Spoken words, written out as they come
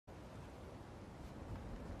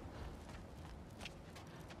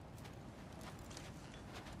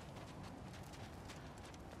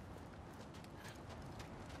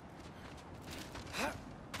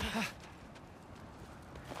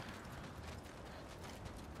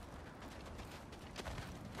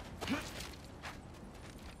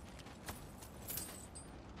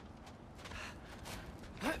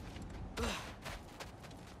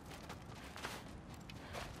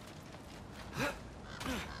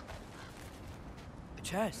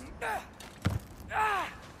chest.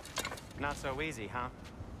 Not so easy, huh?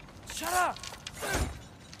 Shut up!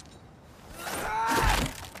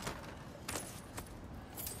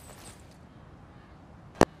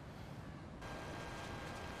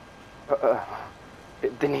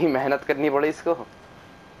 इतनी मेहनत करनी पड़ी इसको,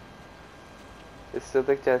 इससे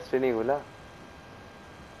तक चेस्ट ही नहीं खुला।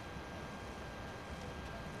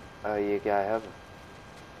 ये क्या है अब?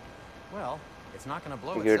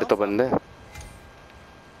 गेट तो बंद है।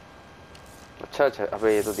 अच्छा अच्छा,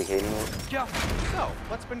 अबे ये तो दिखे ही नहीं। So,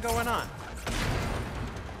 what's been going on?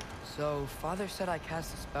 So, Father said I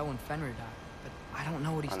cast a spell when Fenrir died, but I don't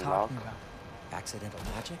know what he's talking about. Accidental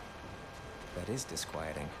magic? That is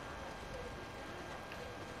disquieting.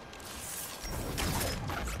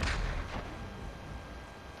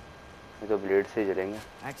 ये तो ब्लेड से जलेंगे।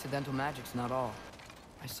 Accidental magic's not all.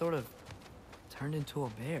 I sort of turned into a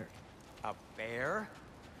bear. A bear?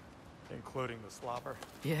 Including the slobber?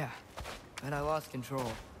 Yeah, but I lost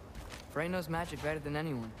control. Frey knows magic better than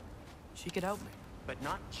anyone. She could help me. But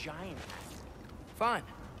not giant magic. Fine.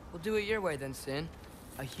 We'll do it your way then, Sin.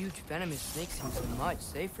 A huge venomous snake seems much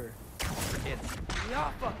safer. It's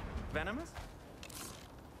venomous?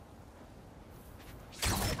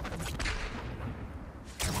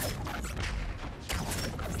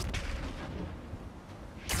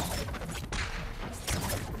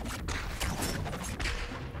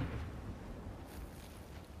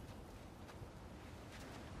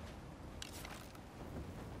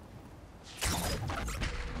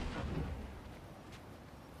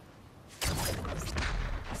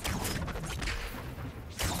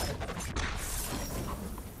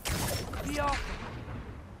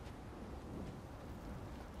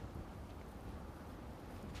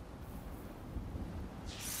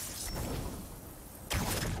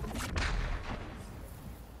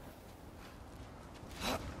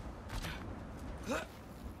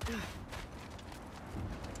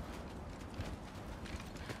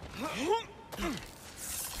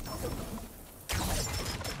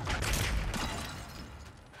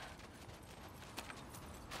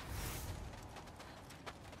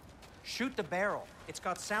 Shoot the barrel. It's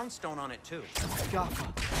got soundstone on it too. Gaffa.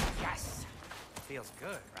 Yes! Feels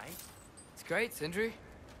good, right? It's great, Sindri.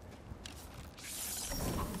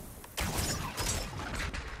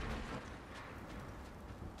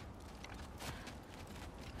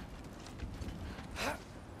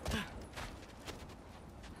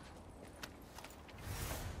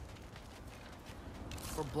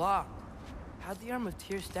 We're blocked. How'd the Arm of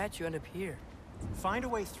Tyr statue end up here? Find a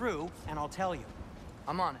way through, and I'll tell you.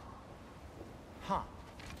 I'm on it. Huh.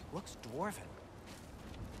 Looks dwarven.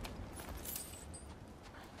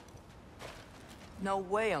 No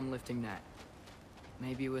way I'm lifting that.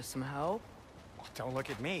 Maybe with some help? Don't look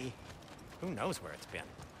at me. Who knows where it's been?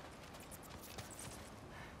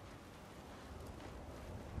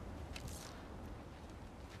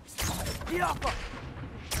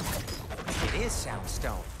 It is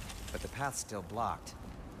soundstone, but the path's still blocked.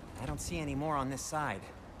 I don't see any more on this side.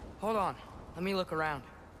 Hold on. Let me look around.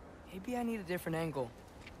 Maybe I need a different angle.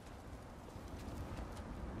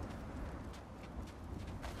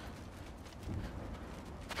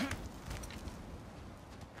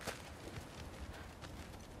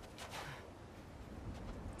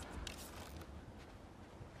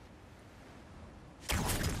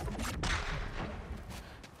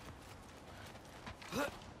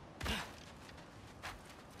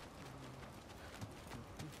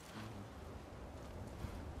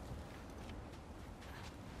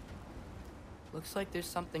 Looks like there's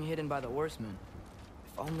something hidden by the oarsmen.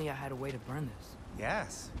 If only I had a way to burn this.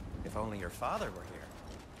 Yes, if only your father were here.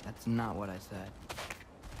 That's not what I said.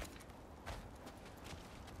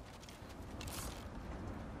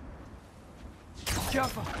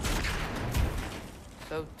 Jaffa!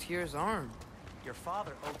 So, Tyr's arm. Your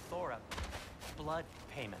father owed Thor a blood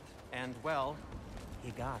payment, and, well,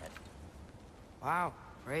 he got it. Wow,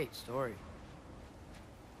 great story.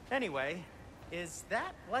 Anyway, is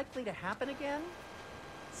that likely to happen again?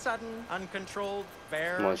 Sudden, uncontrolled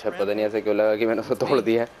bear? मुझे पता नहीं ऐसे क्यों लगा कि मैंने उसको तोड़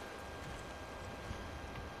दिया।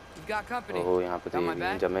 You've got company. ओह यहाँ पे तो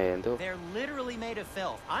ये जमे हैं तो। They're literally made of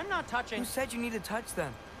filth. I'm not touching. Who said you need to touch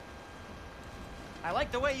them? I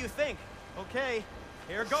like the way you think. Okay,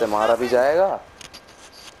 here goes. से मारा भी जाएगा।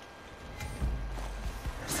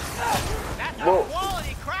 That's a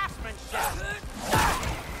quality craftsmanship.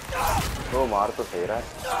 वो मार तो सही रहा है।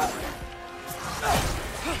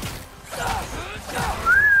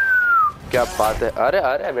 क्या बात है? अरे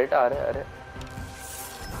अरे बेटा अरे अरे।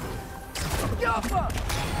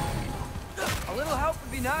 A little help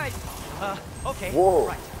would be nice. Okay. Whoa.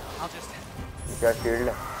 Right. I'll just. क्या शील्ड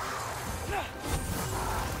है?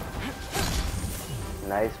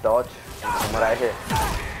 Nice dodge. घूम रहा है.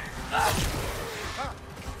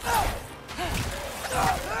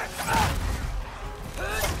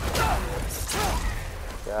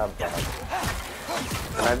 क्या बात.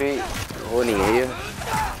 मैं भी वो नहीं है ये.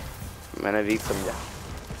 मैंने वीक समझा.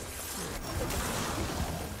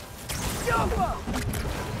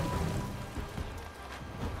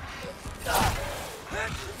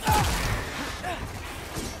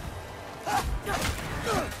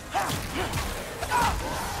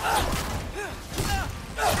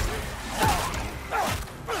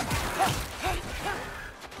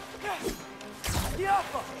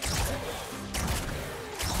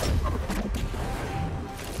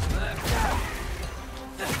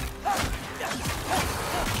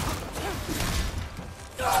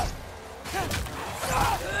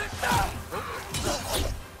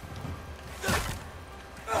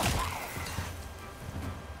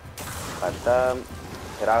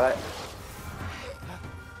 फिर आ गए.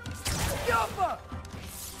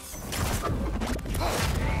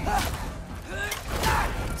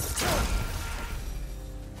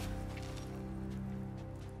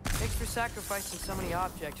 Thanks for sacrificing so many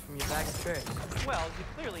objects from your bag of tricks. Well, you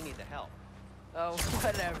clearly need the help. Oh,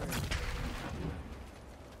 whatever.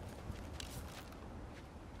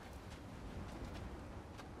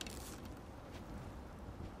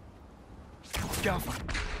 Jaffa.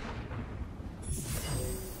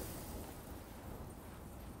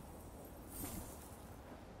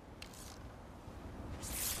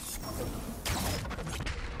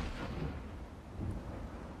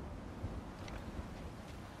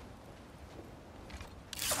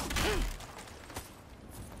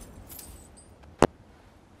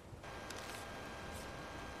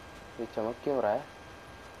 ये चमक क्यों रहा है?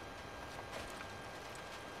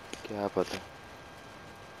 क्या पता.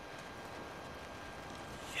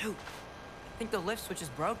 Shoot! I think the lift switch is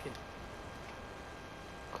broken.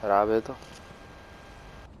 खराब है तो.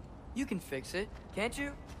 You can fix it, can't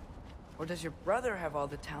you? Or does your brother have all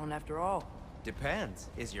the talent after all? Depends.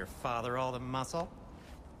 Is your father all the muscle?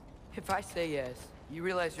 If I say yes, you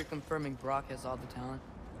realize you're confirming Brock has all the talent?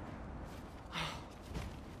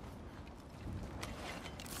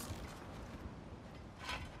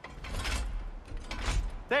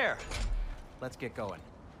 There! Let's get going.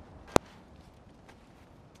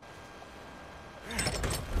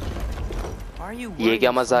 Are you ये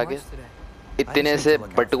क्या मजाक है? इतने से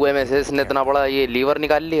बटुए में से इसने इतना बड़ा ये लीवर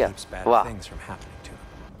निकाल लिया. वाह.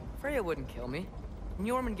 Freya wouldn't kill me. And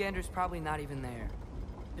Jörmungandr's probably not even there.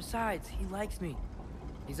 Besides, he likes me.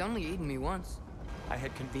 He's only eaten me once. I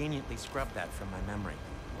had conveniently scrubbed that from my memory.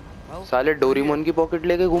 Well, साले डोरीमोन की पॉकेट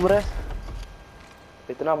लेके घूम रहा है.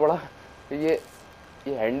 इतना बड़ा ये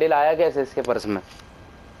हैंडल आया कैसे इसके पर्स में?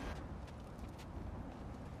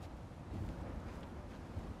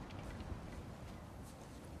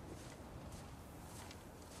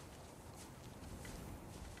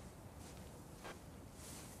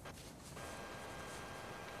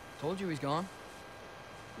 told you he's gone.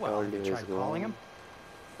 Well, you tried calling him?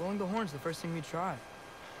 Blowing the horn's the first thing we try.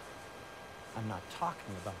 I'm not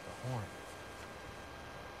talking about the horn.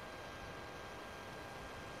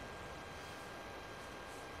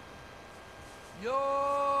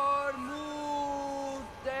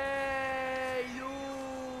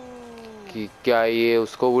 कि क्या ये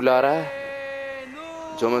उसको बुला रहा है?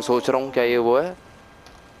 जो मैं सोच रहा हूँ क्या ये वो है?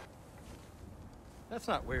 That's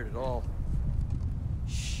not weird at all.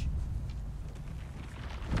 Shh.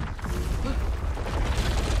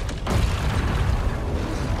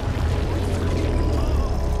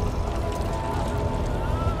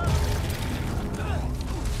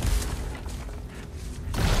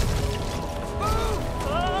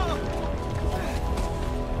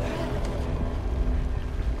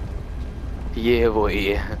 ये वही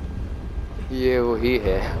है. ये वही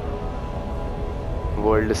है.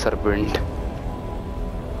 World serpent.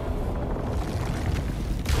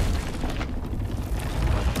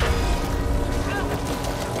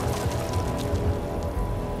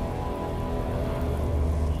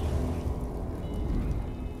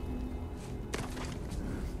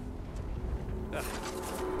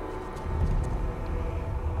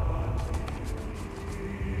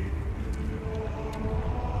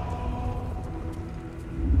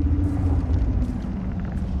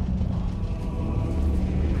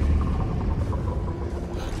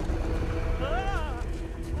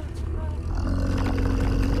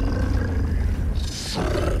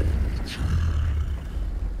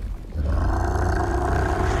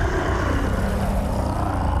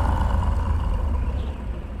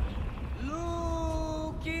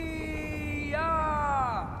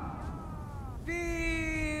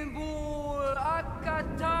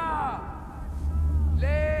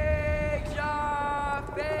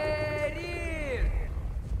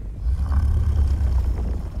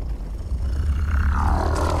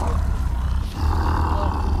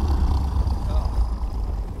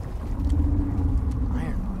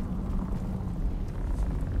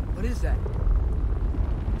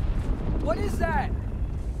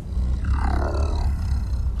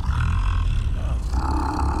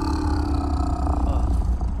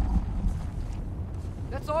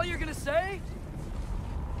 all you're gonna say?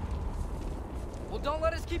 Well, don't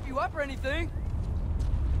let us keep you up or anything.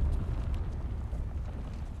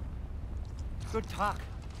 Good talk.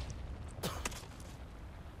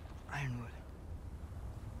 Ironwood.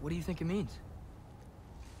 What do you think it means?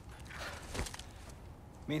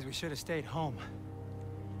 Means we should have stayed home.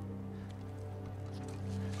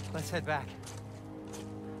 Let's head back.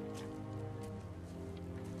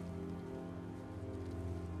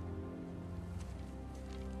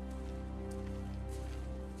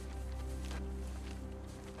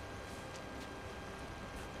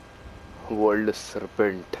 World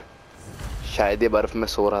serpent शायद ये बर्फ में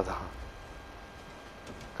सो रहा था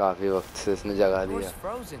काफी वक्त से इसने जगा दिया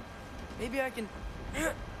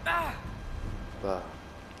वाह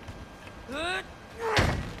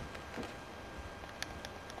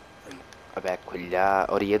अबे खुल जा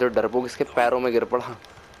और ये तो डरपोक इसके पैरों में गिर पड़ा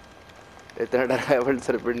इतना डरा है वर्ल्ड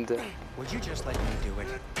सरपेंट से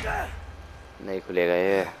नहीं खुलेगा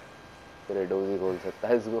ये तेरे डोजी खोल सकता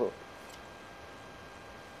है इसको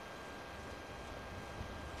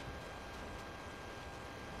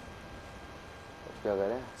क्या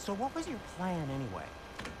करें So what was your plan anyway?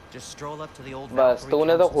 Just stroll up to the old बस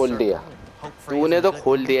तूने तो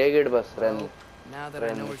खोल दिया गेट बस रहने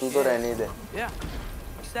तू तो रहने दे Yeah,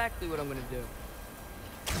 exactly what I'm gonna do.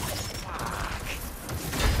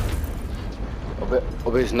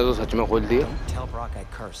 अबे इसने तो सच में खोल दिया Tell Brock I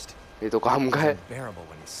cursed. ये तो काम का है Unbearable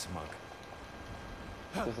when he's smug.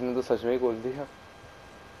 इसने तो सच में ही खोल दिया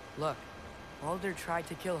Look, Baldur tried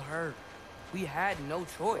to kill her. We had no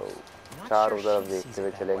choice. चारों तरफ देखते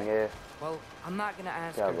हुए चलेंगे Well, I'm not gonna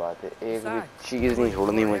ask क्या her. बात है एक भी चीज नहीं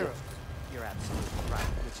छोड़नी मुझे You're absolutely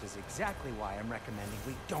right, which is exactly why I'm recommending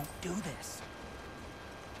we don't do this.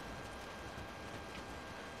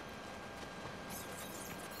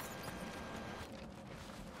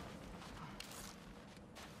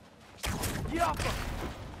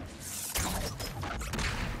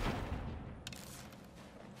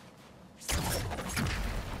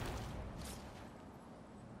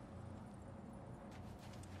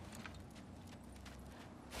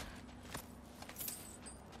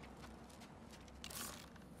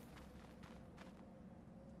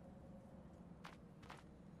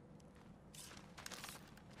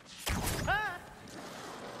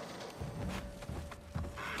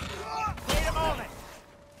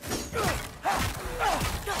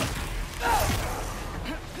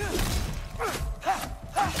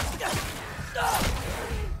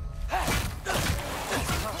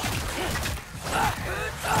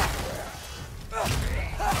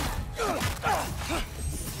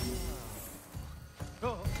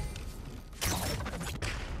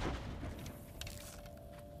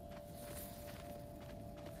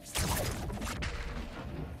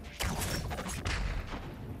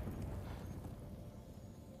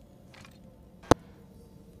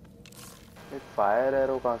 Fire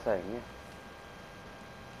arrow कहाँ से आएंगे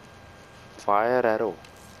फायर एरो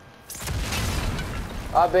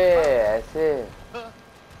अबे ऐसे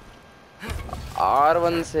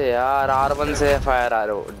R1 से यार R1 से फायर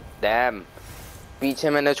एरो डैम पीछे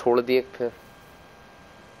मैंने छोड़ दिए फिर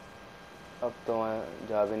अब तो मैं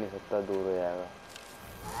जा भी नहीं सकता दूर हो जाएगा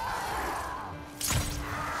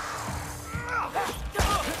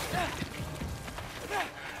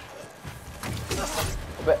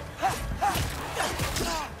अबे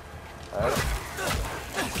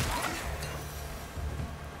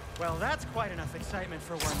Well, that's quite enough excitement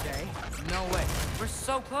for one day. No way. We're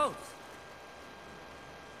so close.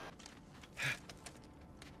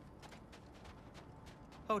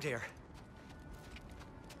 Oh dear.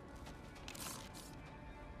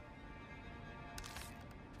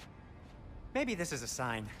 Maybe this is a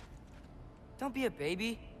sign. Don't be a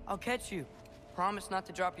baby. I'll catch you. Promise not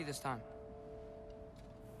to drop you this time.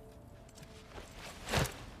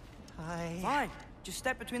 Fine. Just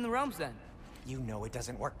step between the realms then. You know it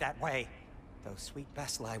doesn't work that way. Though sweet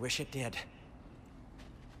Bessel, I wish it did.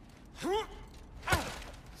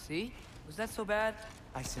 See? Was that so bad?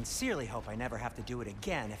 I sincerely hope I never have to do it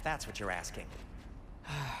again, if that's what you're asking.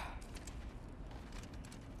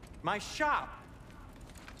 My shop!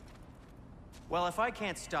 Well, if I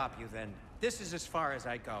can't stop you, then this is as far as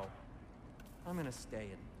I go. I'm gonna stay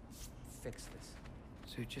and fix this.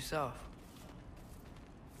 Suit yourself.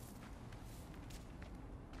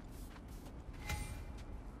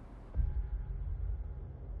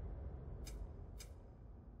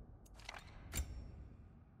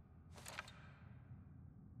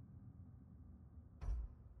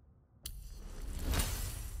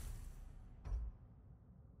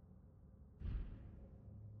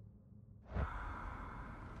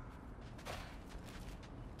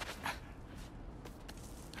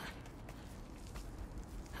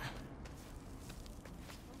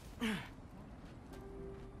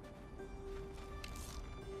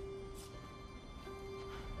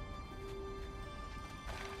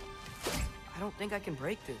 don't think I can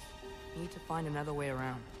break this. Need to find another way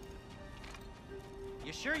around.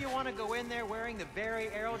 You sure you want to go in there wearing the very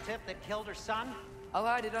arrow tip that killed her son? I'll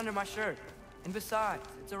hide it under my shirt. And besides,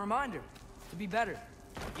 it's a reminder to be better.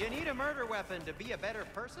 You need a murder weapon to be a better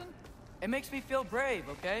person? It makes me feel brave,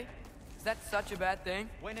 okay? Is that such a bad thing?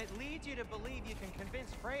 When it leads you to believe you can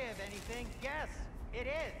convince Freya of anything, yes, it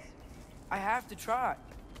is. I have to try.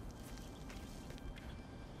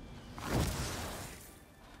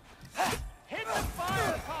 Hit the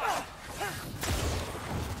fire pot!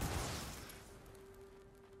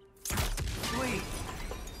 Sweet.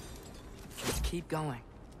 Just keep going.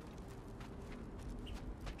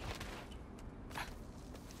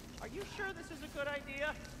 Are you sure this is a good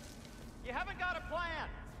idea? You haven't got a plan.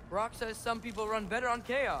 Rock says some people run better on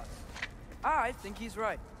chaos. I think he's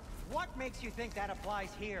right. What makes you think that applies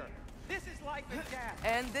here? This is life and death.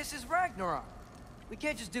 And this is Ragnarok. We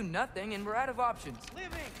can't just do nothing, and we're out of options.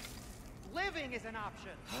 Living is an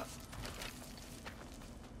option.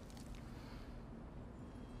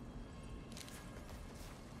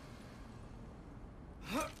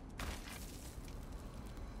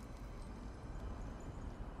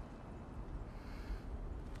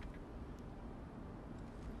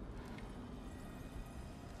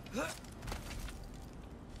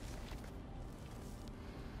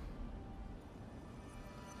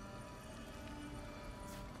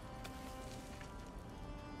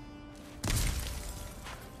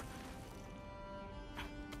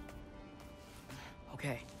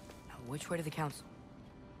 Okay, now which way to the council?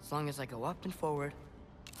 As long as I go up and forward,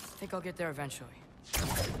 I think I'll get there eventually.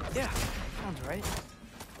 Yeah, sounds right.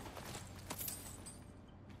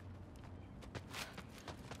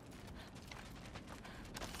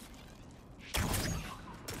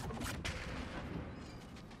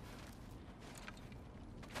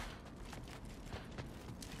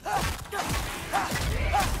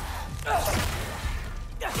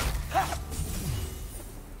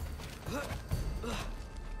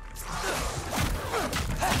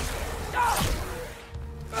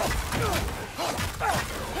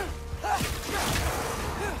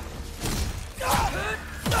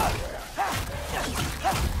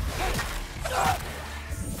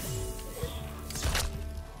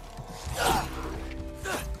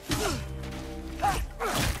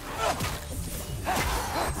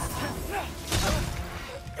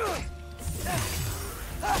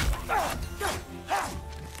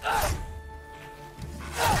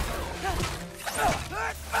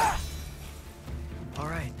 All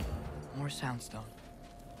right, more soundstone.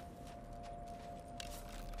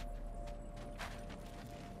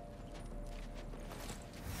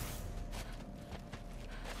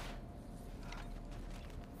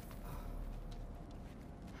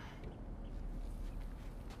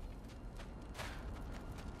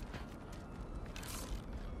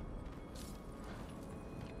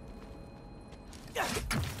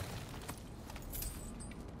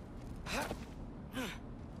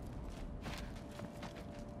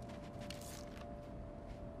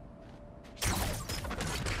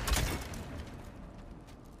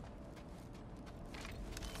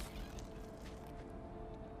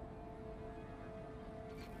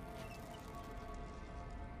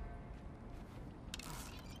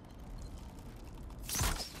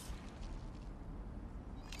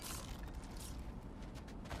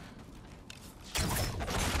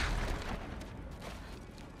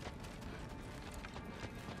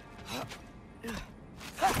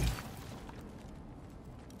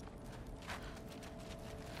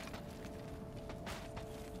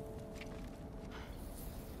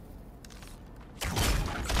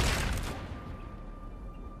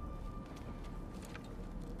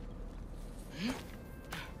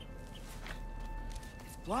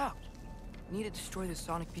 Blocked. Need to destroy the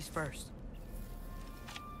sonic piece first.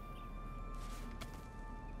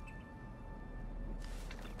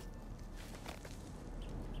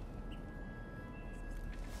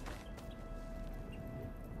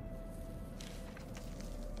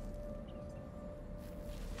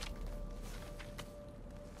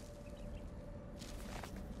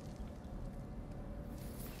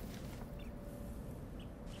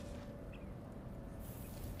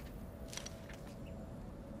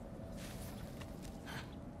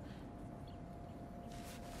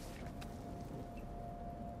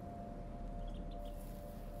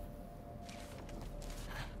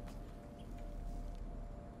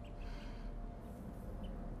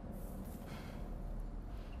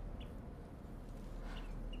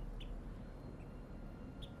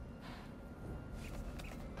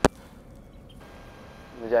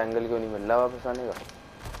 मुझे angle क्यों नहीं मिल रहा वापस आने का?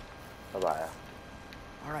 अब आया.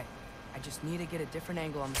 All right, I just need to get a different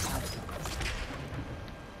angle on the sound.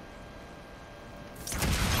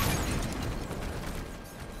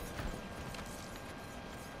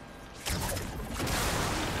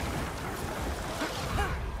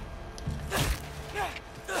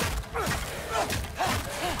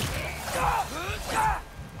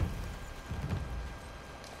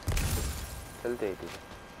 इथे इथे.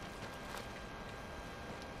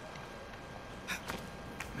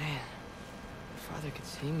 Man, if Father could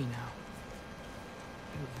see me now,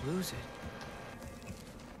 he would lose it.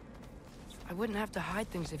 I wouldn't have to hide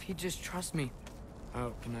things if he'd just trust me.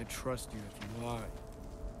 How can I trust you if you lie?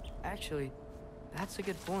 Actually, that's a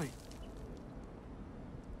good point.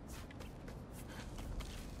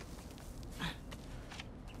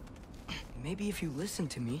 Maybe if you listen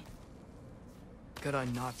to me. Could I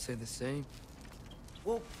not say the same?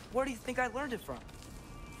 Well, where do you think I learned it from?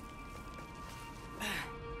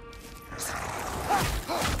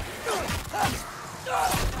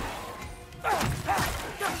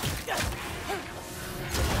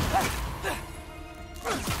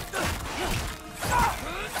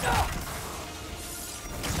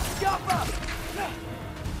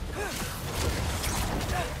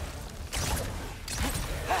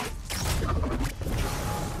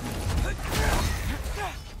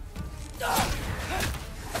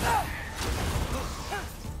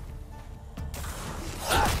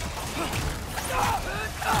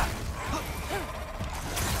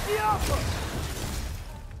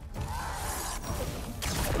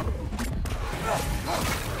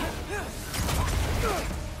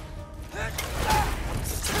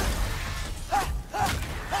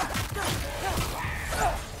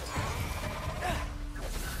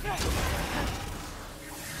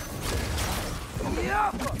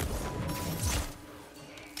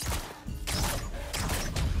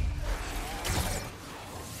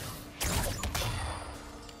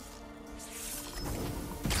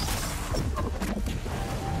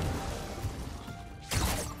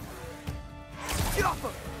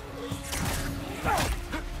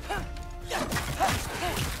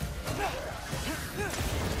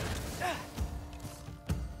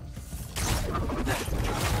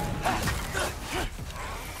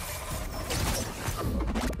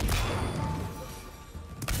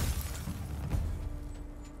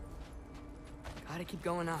 Gotta keep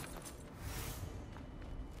going up.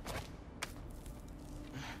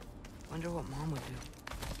 Wonder what Mom would do.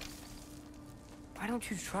 Why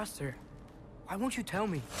don't you trust her? Why won't you tell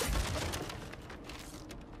me?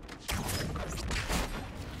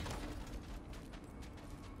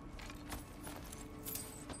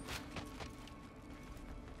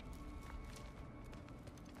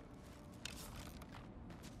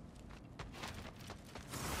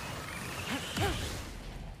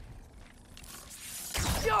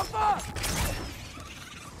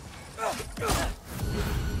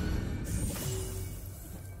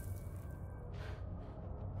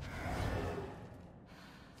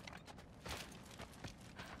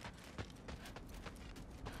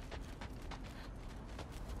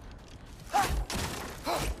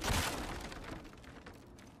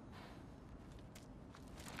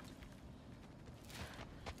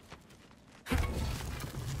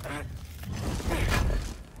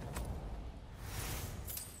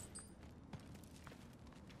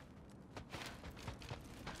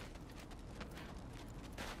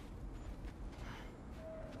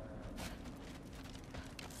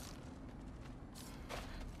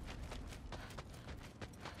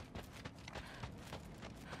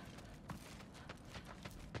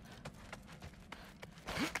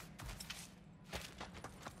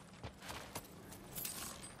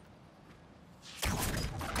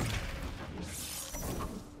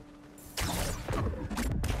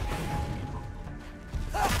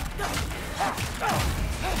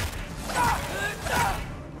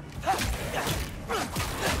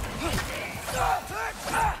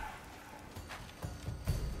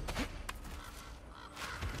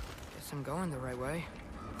 I'm going the right way.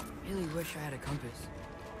 Really wish I had a compass.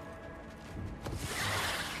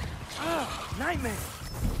 Oh, nightmare!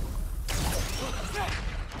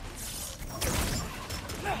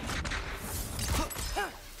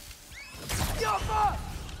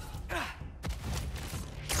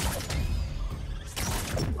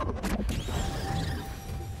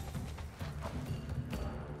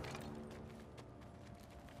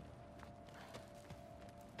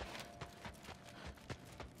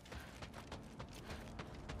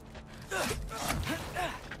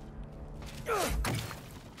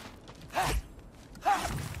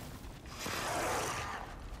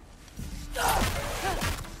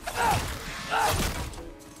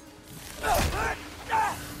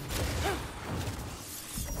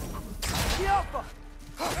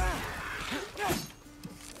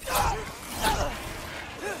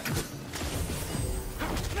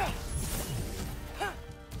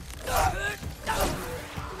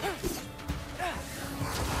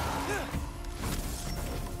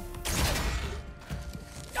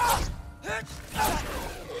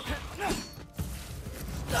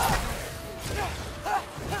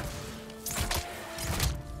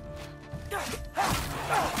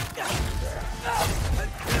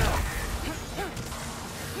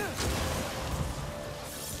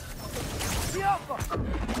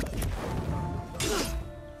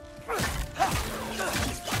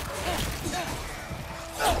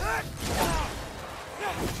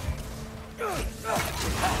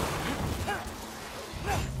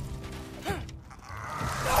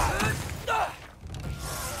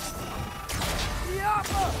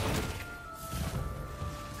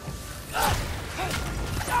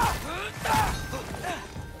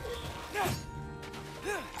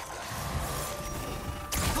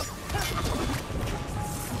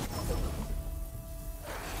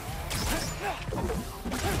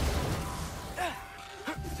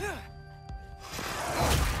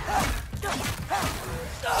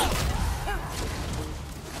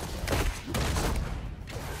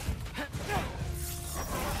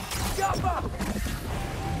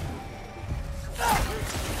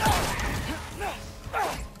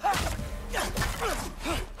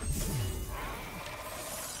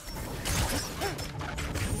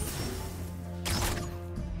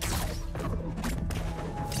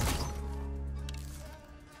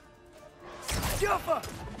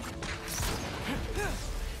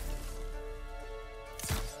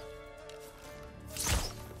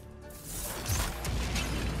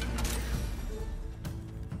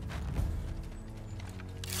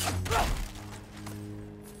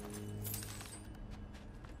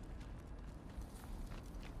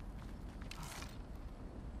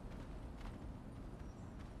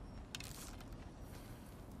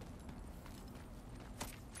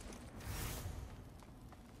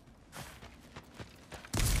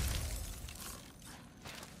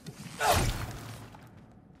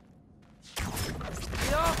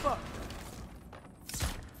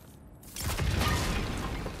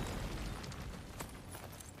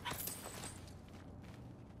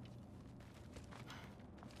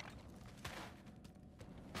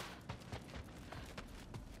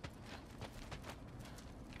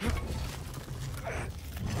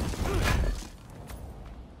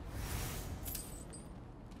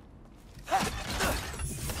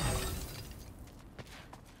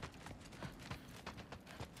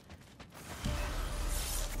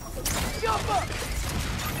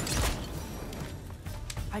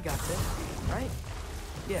 I got this, right?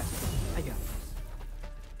 Yeah, I got this.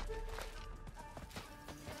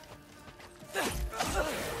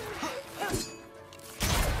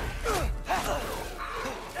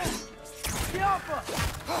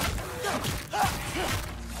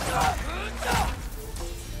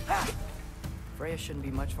 Freya shouldn't be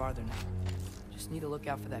much farther now. Just need to look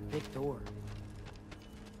out for that big door.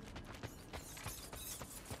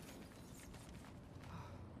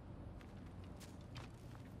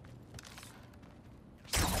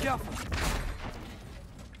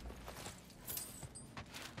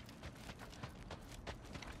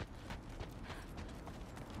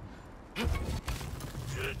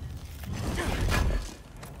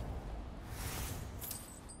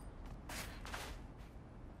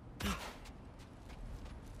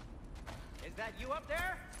 Is that you up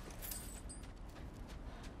there?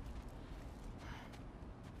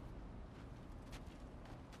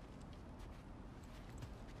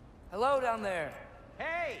 Hello down there.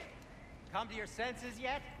 Hey! Come to your senses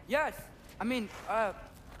yet? Yes, I mean,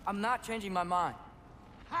 I'm not changing my mind.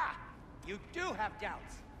 Ha! You do have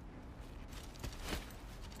doubts.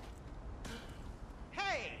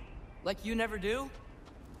 Hey! Like you never do?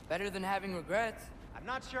 Better than having regrets. I'm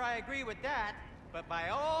not sure I agree with that, but by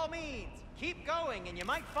all means, keep going and you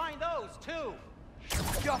might find those too.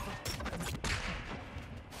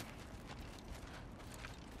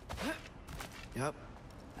 Yep,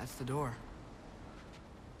 that's the door.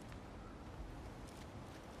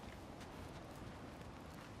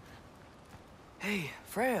 Hey,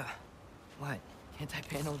 Freya. What? Can't I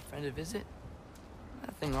pay an old friend a visit?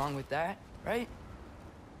 Nothing wrong with that, right?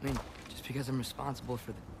 I mean, just because I'm responsible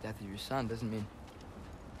for the death of your son doesn't mean...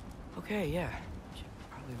 Okay, yeah. Should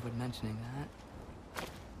probably avoid mentioning that.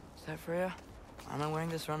 Is that Freya? Why am I wearing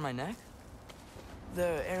this around my neck?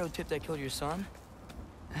 The arrow tip that killed your son?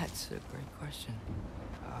 That's a great question.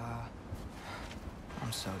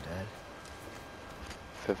 I'm so dead.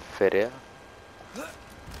 Freya?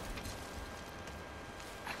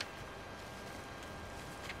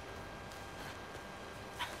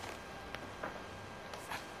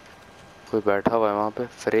 कोई बैठा हुआ है वहाँ पे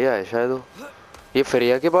Freya है शायद वो ये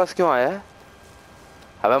फ्रेया के पास क्यों आया है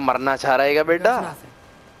अबे मरना चाह रहा है क्या बेटा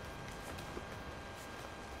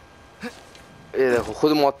ये देखो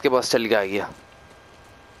खुद मौत के पास चल के आ गया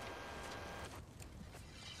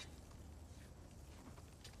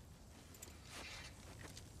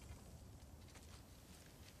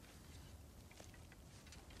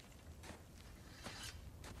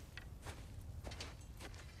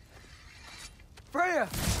Freya!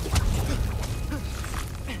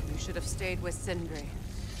 You should have stayed with Sindri.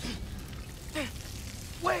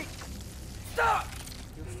 Wait! Stop!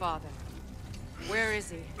 Your father. Where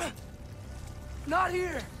is he? Not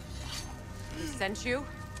here! He sent you?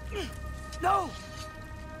 No!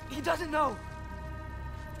 He doesn't know!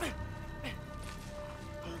 You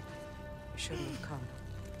shouldn't have come.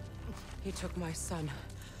 He took my son.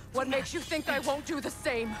 What makes you think I won't do the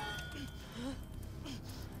same?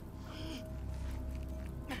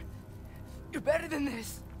 You're better than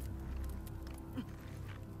this!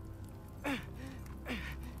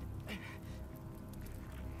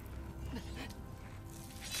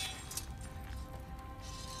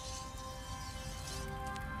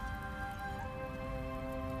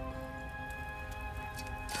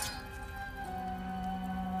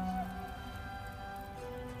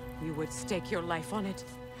 You would stake your life on it?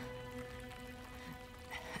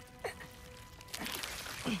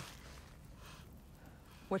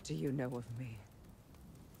 What do you know of me?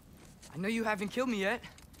 I know you haven't killed me yet.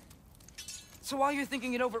 So while you're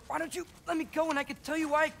thinking it over, why don't you let me go and I can tell you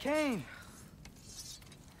why I came?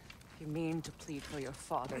 You mean to plead for your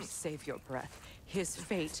father, save your breath. His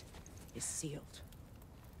fate is sealed.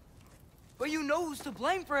 But you know who's to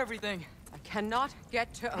blame for everything. I cannot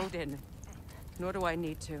get to Odin. Nor do I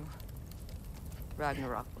need to.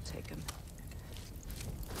 Ragnarok will take him.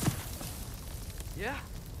 Yeah?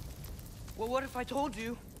 Well, what if I told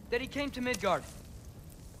you that he came to Midgard?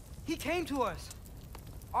 He came to us.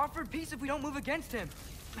 Offered peace if we don't move against him.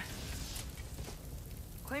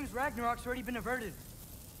 Claims Ragnarok's already been averted.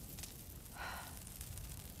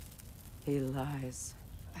 He lies.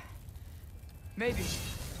 Maybe.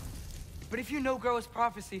 But if you know Groa's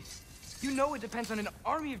prophecy, you know it depends on an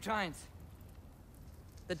army of giants.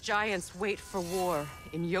 The giants wait for war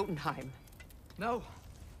in Jotunheim. No.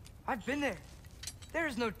 I've been there. There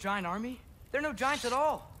is no giant army. There are no giants at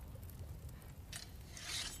all.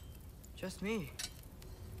 Just me.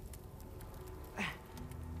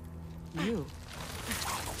 You?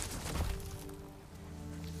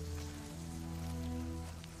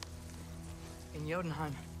 In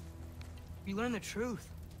Jotunheim, we learned the truth.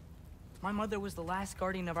 My mother was the last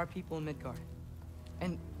guardian of our people in Midgard.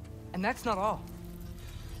 And that's not all.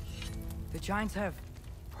 The giants have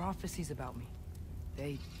prophecies about me.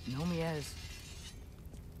 They know me as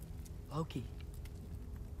Loki.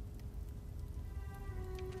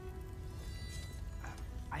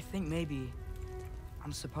 I think maybe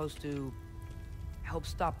I'm supposed to help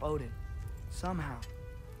stop Odin, somehow.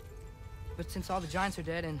 But since all the giants are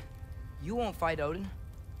dead and you won't fight Odin,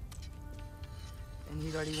 and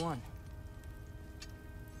he's already won.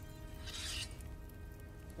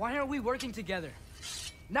 Why aren't we working together?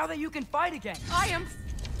 Now that you can fight again! I am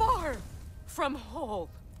far from whole.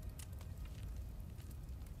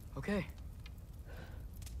 Okay.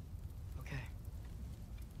 Okay.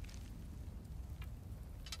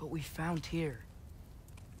 But we found Tyr.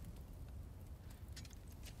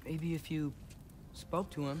 Maybe if you spoke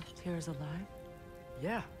to him... Tyr's alive?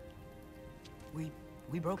 Yeah.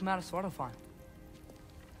 We broke him out of Svartalfheim.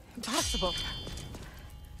 Impossible.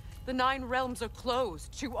 The 9 realms are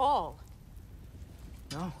closed to all.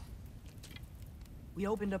 No. We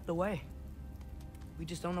opened up the way. We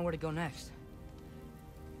just don't know where to go next.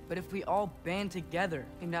 But if we all band together...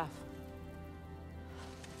 Enough.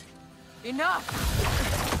 Enough!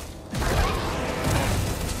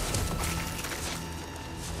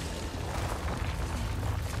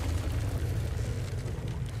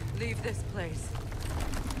 Leave this place.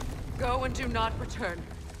 Go and do not return.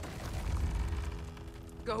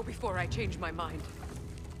 Go before I change my mind.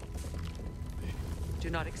 Do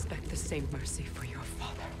not expect the same mercy for your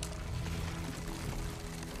father.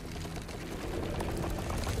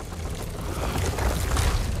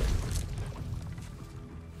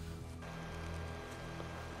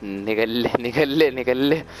 निकल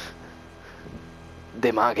ले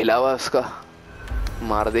दिमाग हिला हुआ उसका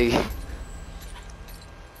मार देगी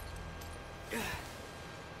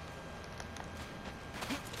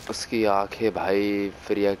उसकी आंखें भाई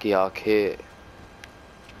फ्रिया की आंखें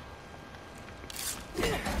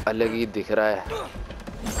अलग ही दिख रहा है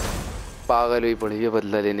पागल हुई पड़ी है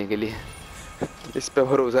बदला लेने के लिए इस पे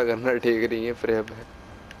भरोसा करना ठीक नहीं है फ्रिया पे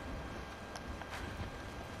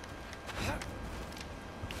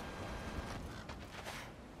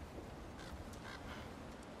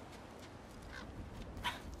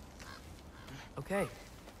Okay,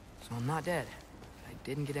 so I'm not dead. I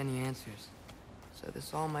didn't get any answers. So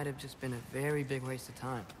this all might have just been a very big waste of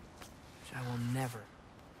time. Which I will never,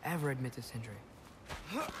 ever admit to Sindri.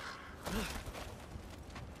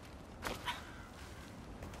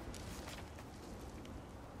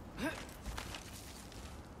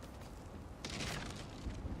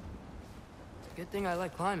 Good thing I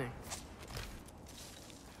like climbing.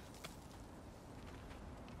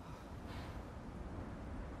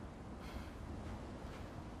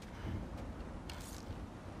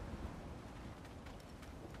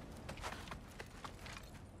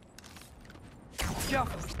 Go!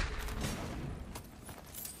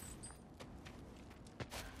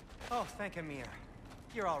 Oh, thank Amir.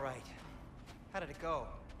 You're all right. How did it go?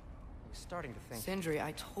 I was starting to think... Sindri,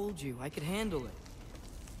 I told you I could handle it.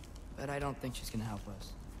 But I don't think she's gonna help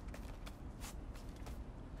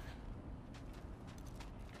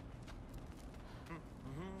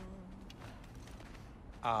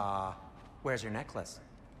us. Where's your necklace?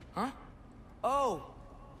 Huh? Oh!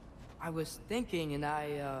 I was thinking and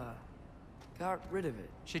I, got rid of it.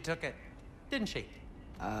 She took it, didn't she?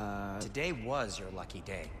 Today was your lucky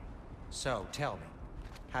day. So, tell me,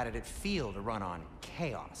 how did it feel to run on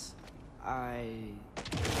chaos? I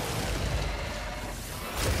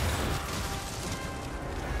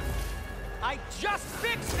just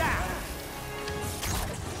fixed that!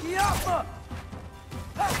 Yappa!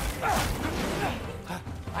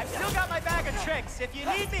 I've still got my bag of tricks. If you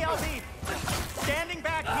need me, I'll be standing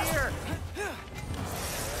back here.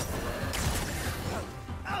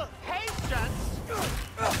 Patience!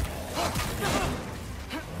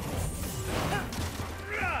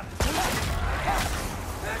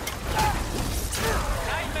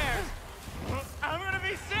 Nightmares! I'm gonna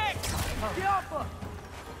be sick! Yappa!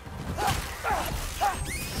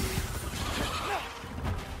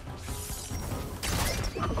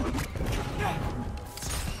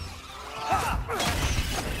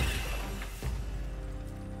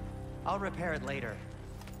 I'll repair it later.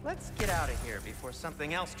 Let's get out of here before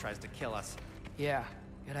something else tries to kill us. Yeah,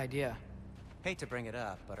 good idea. Hate to bring it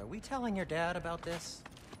up, but are we telling your dad about this?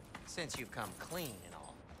 Since you've come clean and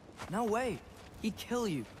all. No way. He'd kill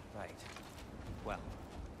you. Right. Well,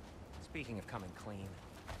 speaking of coming clean,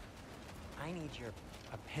 I need your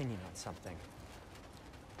opinion on something.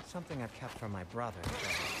 Something I've kept from my brother.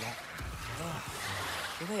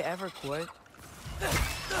 Do they ever quit?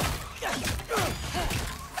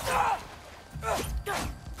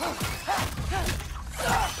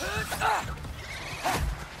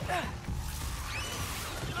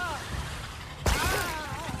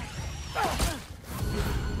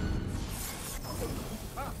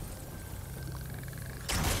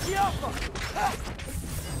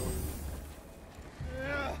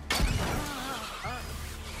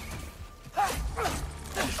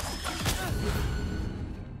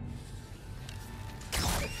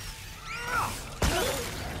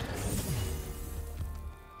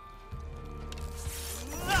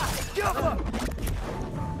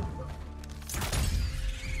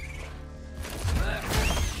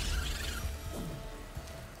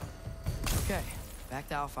 Okay, back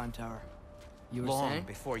to Alfheim Tower. You were Long saying?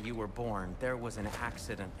 before you were born, there was an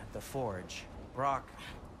accident at the forge. Brock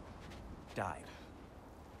died.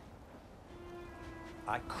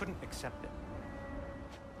 I couldn't accept it.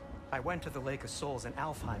 I went to the Lake of Souls in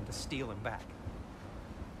Alfheim to steal him back.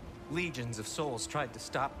 Legions of souls tried to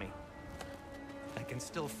stop me. I can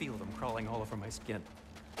still feel them crawling all over my skin.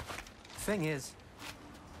 Thing is,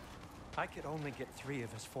 I could only get 3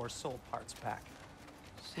 of his 4 soul parts back.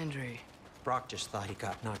 Sindri. Brock just thought he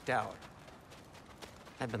got knocked out.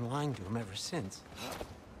 I've been lying to him ever since.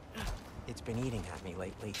 It's been eating at me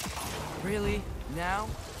lately. Really? Now?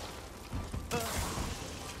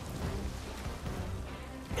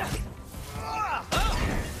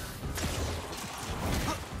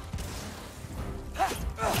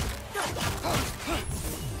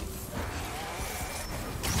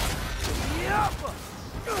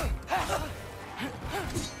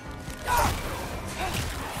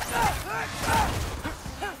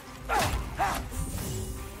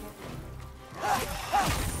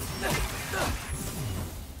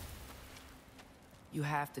 You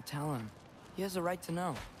have to tell him. He has a right to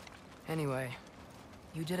know. Anyway,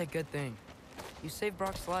 you did a good thing. You saved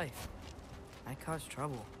Brock's life. I caused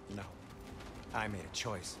trouble. No. I made a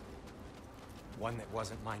choice. One that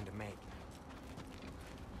wasn't mine to make.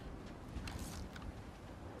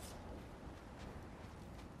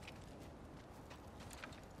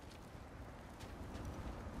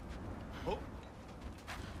 Oh.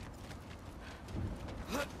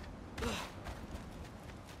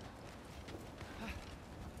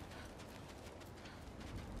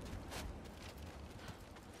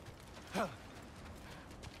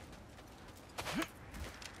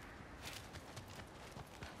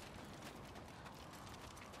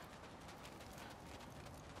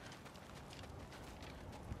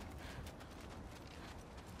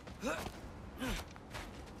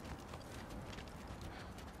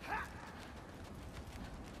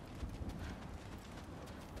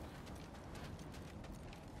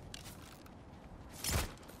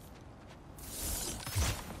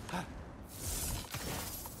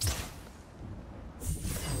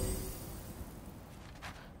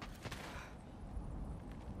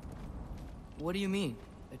 What do you mean?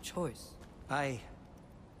 A choice? I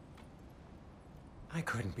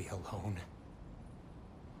couldn't be alone.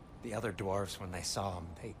 The other dwarves, when they saw him,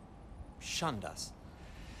 they shunned us.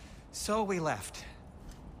 So we left.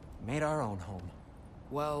 Made our own home.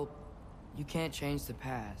 Well, you can't change the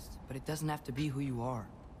past, but it doesn't have to be who you are.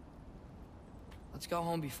 Let's go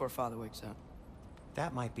home before Father wakes up.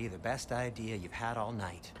 That might be the best idea you've had all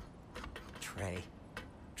night. Trey.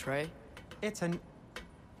 Trey? It's an...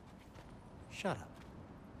 Shut up.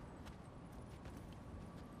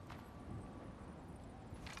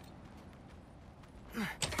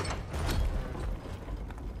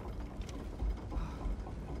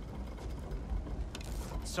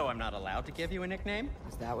 So I'm not allowed to give you a nickname?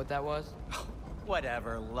 Is that what that was?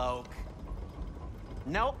 Whatever, Loke.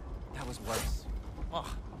 Nope, that was worse.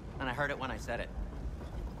 Oh, and I heard it when I said it.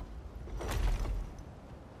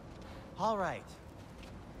 All right.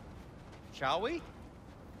 Shall we?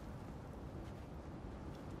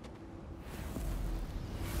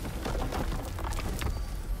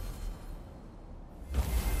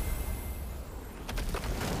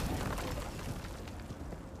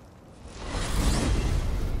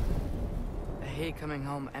 I hate coming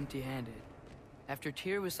home empty-handed. After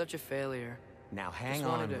Tyr was such a failure... Now hang Just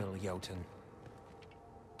on, wanted to- little Jotun.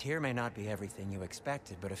 Tyr may not be everything you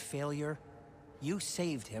expected, but a failure? You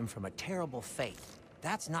saved him from a terrible fate.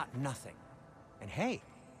 That's not nothing. And hey,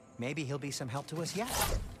 maybe he'll be some help to us yet.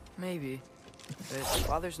 Maybe. But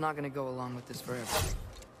Father's not gonna go along with this forever.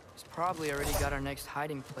 He's probably already got our next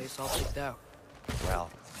hiding place all picked out. Well,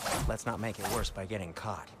 let's not make it worse by getting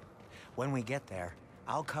caught. When we get there,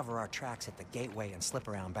 I'll cover our tracks at the gateway and slip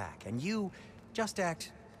around back. And you just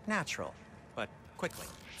act natural, but quickly.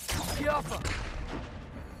 Yaffa!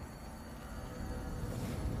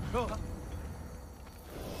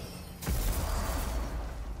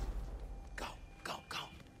 Go, go, go.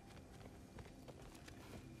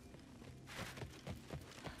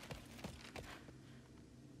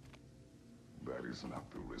 That is not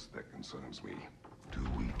the risk that concerns me. Do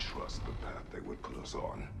we trust the path they would put us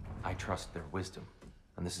on? I trust their wisdom,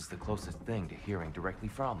 and this is the closest thing to hearing directly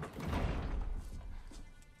from them.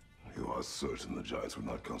 You are certain the Giants would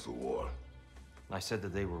not counsel war? I said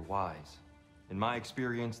that they were wise. In my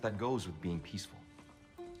experience, that goes with being peaceful.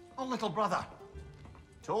 Oh, little brother.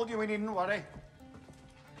 Told you we needn't worry.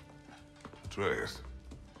 Atreus,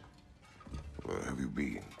 where have you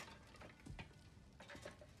been?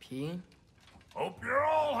 Peeing? Hope you're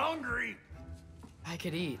all hungry. I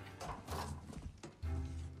could eat.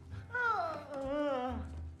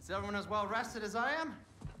 Is everyone as well rested as I am?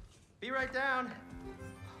 Be right down.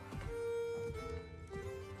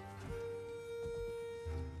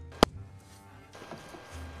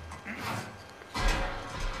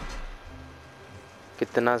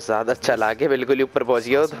 कितना ज़्यादा चला के बिल्कुल ही ऊपर पहुंच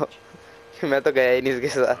गया तो मैं तो गया ही नहीं इसके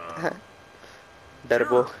साथ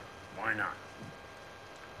डरपोक Why not?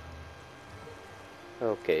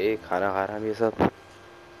 ओके खाना खा रहा हूँ ये सब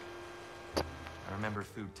I remember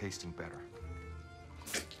food tasting better.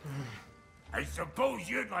 I suppose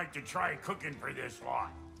you'd like to try cooking for this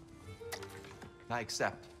lot. I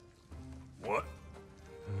accept. What?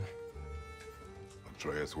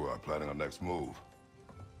 Atreus, we are planning our next move.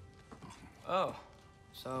 Oh,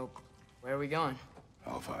 so where are we going?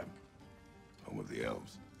 Alfheim, home of the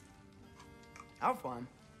elves. Alfheim?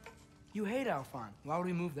 You hate Alfheim. Why would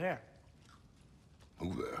we move there?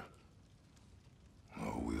 Move there?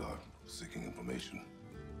 No, we are seeking information.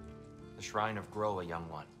 The Shrine of Groa, young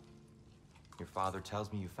one. Your father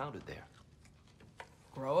tells me you found it there.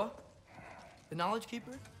 Groa? The Knowledge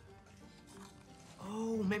Keeper?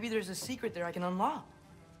 Oh, maybe there's a secret there I can unlock.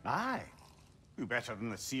 Aye. Who better than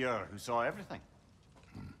the seer who saw everything?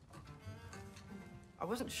 I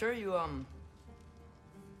wasn't sure you,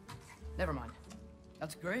 Never mind.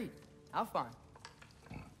 That's great. Alfheim.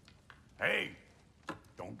 Hey,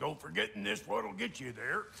 don't go forgetting this what'll get you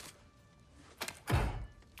there.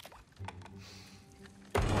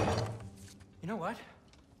 You know what?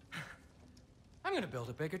 I'm gonna build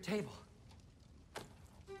a bigger table.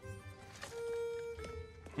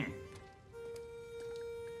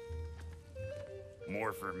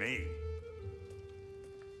 More for me.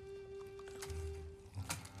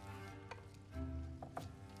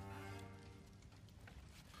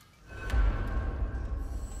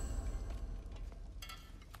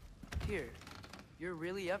 Here, you're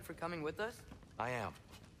really up for coming with us? I am.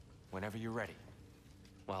 Whenever you're ready.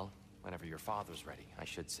 Well, whenever your father's ready, I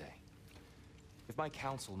should say. If my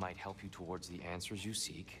counsel might help you towards the answers you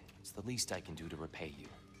seek, it's the least I can do to repay you.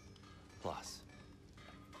 Plus,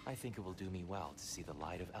 I think it will do me well to see the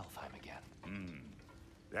light of Alfheim again.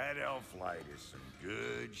 That elf light is some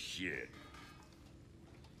good shit.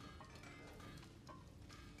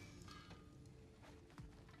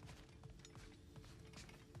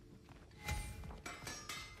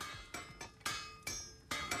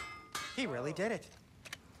 He really did it.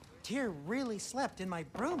 Tyr really slept in my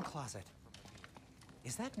broom closet.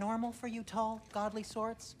 Is that normal for you tall, godly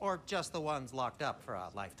sorts? Or just the ones locked up for a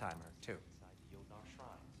lifetime or two?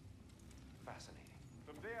 Fascinating.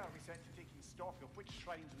 From there, we set to taking stock of which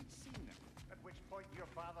shrines we'd seen, at which point your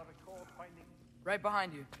father recalled finding... Right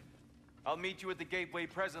behind you. I'll meet you at the gateway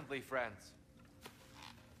presently, friends.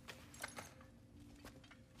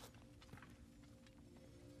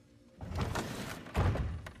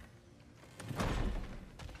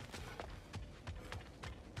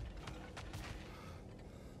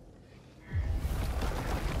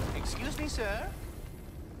 Excuse me, sir.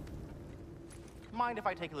 Mind if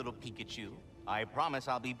I take a little peek at you? I promise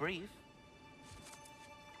I'll be brief.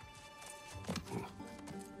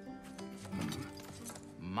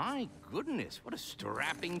 My goodness, what a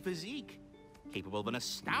strapping physique. Capable of an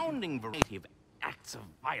astounding variety of acts of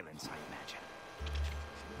violence, I imagine.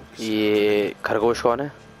 ये खरगोश कौन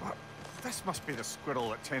है? This must be the squirrel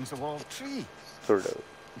that tends the wall tree.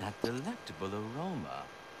 That delectable aroma.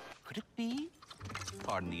 Could it be?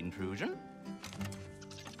 Pardon the intrusion.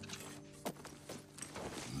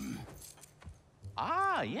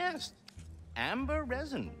 Ah, yes. Amber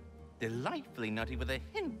resin. Delightfully nutty with a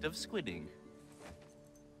hint of squidding.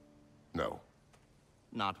 No.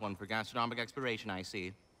 Not one for gastronomic exploration, I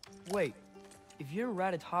see. Wait, if you're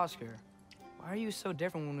Ratatoskr, why are you so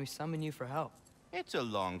different when we summon you for help? It's a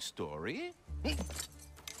long story.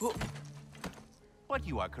 But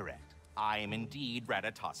you are correct. I am indeed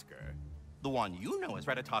Ratatoskr. The one you know as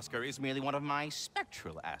Ratatoskr is merely one of my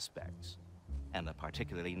spectral aspects. And a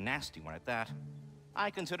particularly nasty one at that. I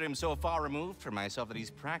consider him so far removed from myself that he's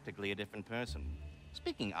practically a different person.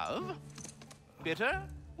 Speaking of... Bitter,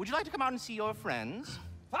 would you like to come out and see your friends?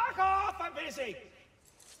 Fuck off! I'm busy!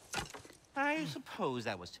 I suppose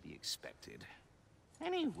that was to be expected.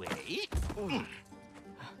 Anyway...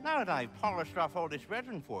 Now that I've polished off all this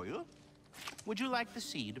resin for you, would you like the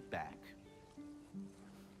seed back?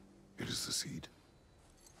 It is the seed.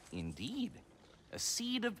 Indeed. A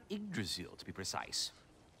seed of Yggdrasil, to be precise.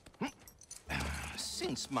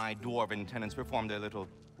 Since my dwarven tenants performed their little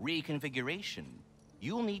reconfiguration,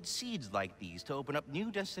 you'll need seeds like these to open up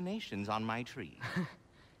new destinations on my tree.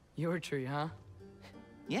 Your tree, huh?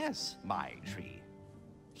 Yes, my tree.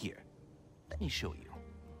 Here, let me show you.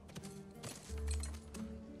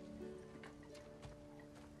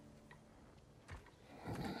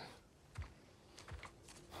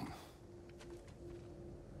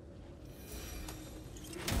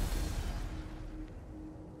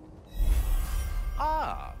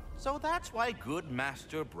 Ah, so that's why good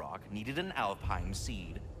Master Brock needed an Alfheim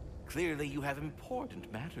seed. Clearly you have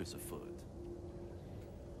important matters afoot.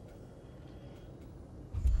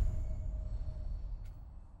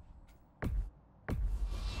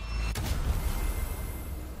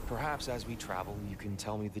 Perhaps as we travel, you can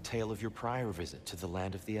tell me the tale of your prior visit to the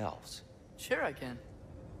land of the elves. Sure I can.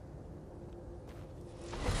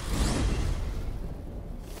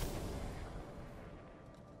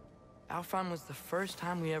 Alfheim was the first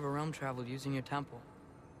time we ever realm traveled using your temple.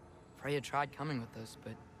 Freya tried coming with us,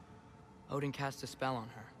 but Odin cast a spell on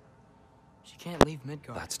her. She can't leave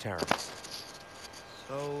Midgard. That's terrible.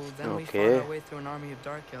 So then we fought our way through an army of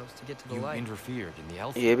dark elves to get to the light. You interfered in the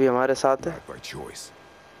elf. ये भी हमारे साथ है. Not by choice.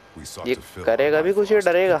 We sought ये to fill करेगा भी कुछ, ये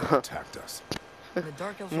डरेगा. attacked us. The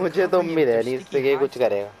dark elves मुझे तो उम्मीद है नहीं इससे ये कुछ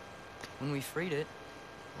करेगा. When we freed it,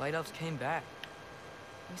 light elves came back.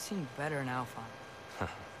 We seemed better in Alfheim.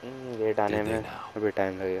 Gate आने में अभी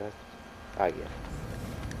टाइम लगेगा. आ गया.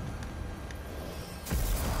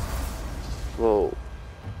 वो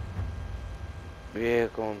ये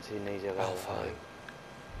कौन सी नई जगह है?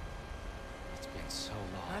 It's been so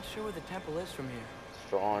long. Not sure where the temple is from here.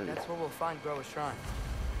 Strong. That's where we'll find Groa's shrine.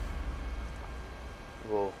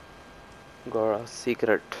 वो Gora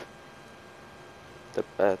secret. The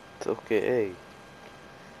path. Okay.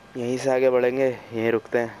 यहीं से आगे बढ़ेंगे. यहीं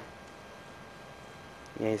रुकते हैं.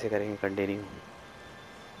 यहीं से करेंगे कंटिन्यू.